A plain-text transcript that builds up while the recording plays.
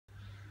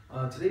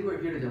Today we're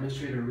here to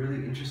demonstrate a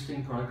really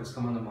interesting product that's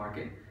come on the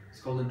market.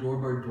 It's called the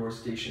Doorbird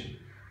Doorstation.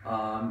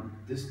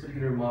 This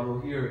particular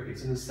model here,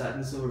 it's in the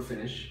satin silver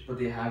finish, but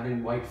they have it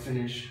in white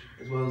finish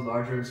as well as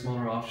larger and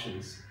smaller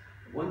options.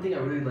 One thing I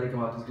really like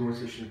about this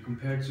doorstation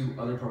compared to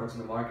other products in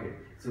the market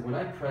is that when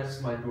I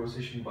press my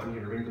doorstation button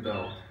and ring the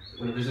bell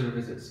when a visitor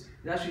visits,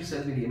 it actually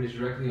sends me the image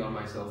directly on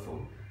my cell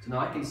phone. So now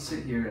I can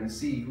sit here and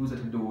see who's at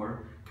the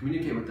door,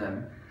 communicate with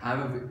them, have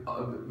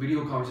a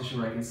video conversation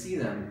where I can see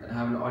them, and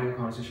have an audio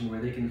conversation where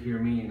they can hear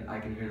me and I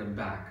can hear them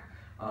back.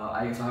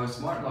 If I have a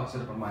smart lock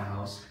set up on my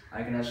house,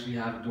 I can actually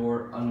have the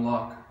door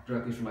unlock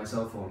directly from my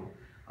cell phone.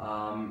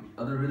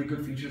 Other really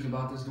good features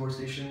about this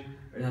doorstation,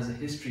 it has a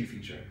history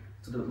feature.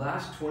 So the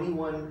last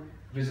 21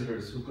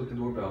 visitors who click the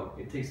doorbell,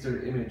 it takes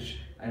their image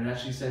and it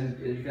actually sends,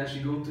 you can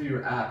actually go through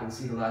your app and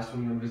see the last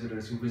 21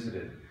 visitors who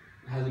visited.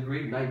 It has a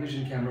great night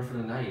vision camera for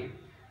the night.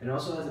 And it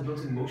also has a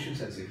built-in motion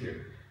sensor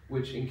here,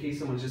 which in case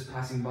someone's just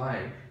passing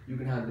by, you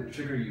can have it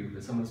trigger you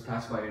that someone's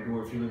passed by your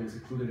door if you live in a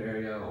secluded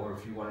area, or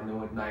if you want to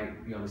know at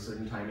night beyond a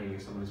certain timing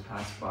if someone's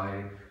passed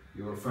by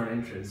your front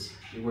entrance,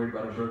 you're worried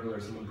about a burglar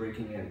or someone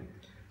breaking in.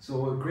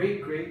 So a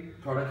great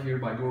product here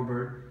by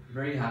Doorbird.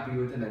 Very happy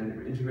with it,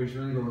 and it integrates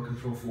really well with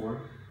Control4.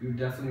 We would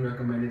definitely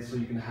recommend it so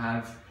you can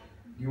have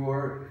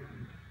your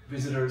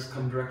visitors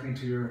come directly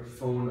to your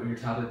phone or your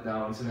tablet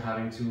now instead of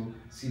having to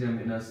see them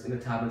in a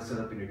tablet set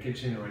up in your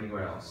kitchen or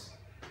anywhere else.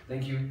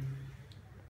 Thank you.